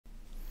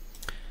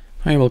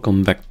Hi,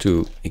 welcome back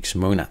to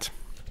xmonad.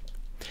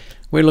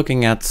 We're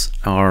looking at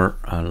our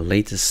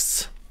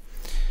latest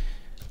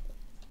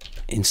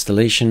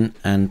installation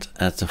and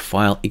at the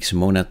file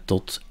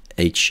xmonad.hs,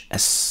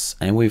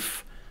 and we're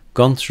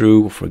going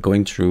through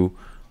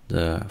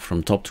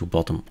from top to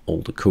bottom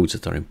all the codes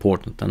that are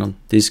important, and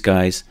these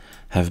guys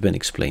have been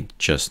explained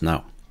just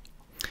now.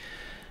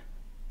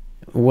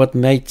 What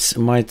might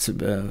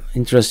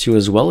interest you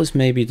as well is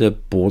maybe the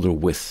border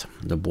width.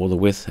 The border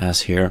width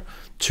has here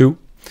 2.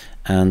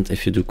 And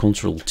if you do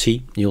Ctrl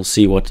T, you'll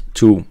see what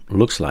 2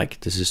 looks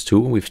like. This is 2.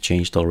 We've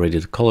changed already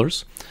the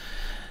colors.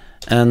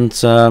 And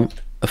a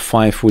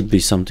 5 would be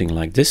something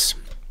like this.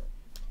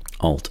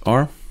 Alt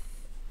R.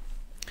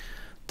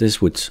 This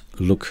would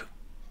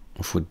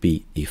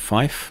be a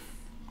 5.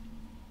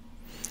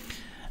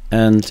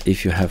 And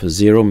if you have a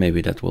 0,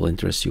 maybe that will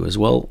interest you as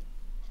well.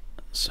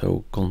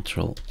 So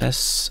Ctrl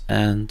S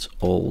and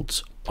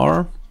Alt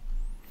R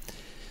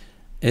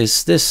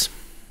is this.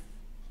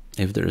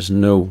 If there is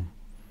no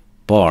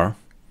border,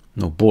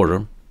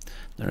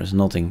 there is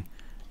nothing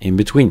in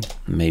between.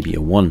 Maybe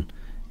a 1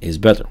 is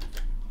better.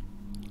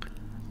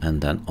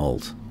 And then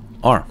Alt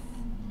R,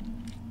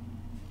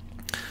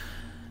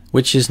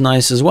 which is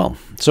nice as well.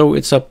 So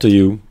it's up to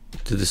you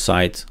to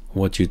decide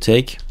what you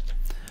take,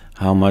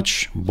 how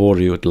much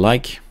border you would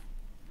like,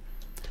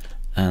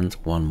 and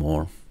one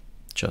more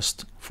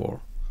just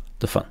for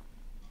the fun.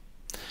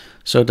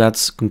 So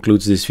that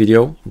concludes this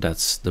video.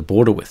 That's the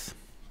border width.